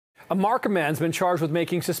A Markham man's been charged with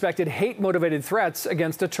making suspected hate-motivated threats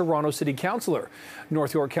against a Toronto City councillor.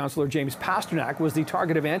 North York councillor James Pasternak was the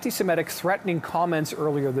target of anti-Semitic threatening comments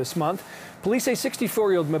earlier this month. Police say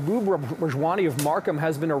 64-year-old Mehboob Rajwani of Markham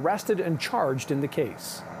has been arrested and charged in the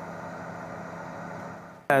case.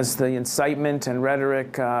 As the incitement and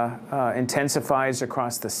rhetoric intensifies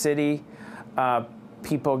across the city,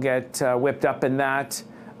 people get whipped up in that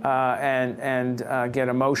and get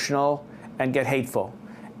emotional and get hateful.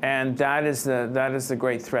 And that is the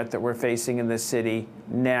great threat that we're facing in this city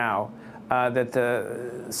now, that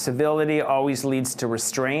the civility always leads to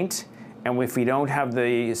restraint, and if we don't have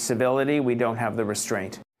the civility, we don't have the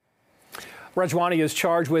restraint. Rajwani is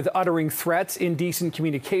charged with uttering threats, indecent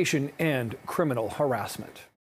communication, and criminal harassment.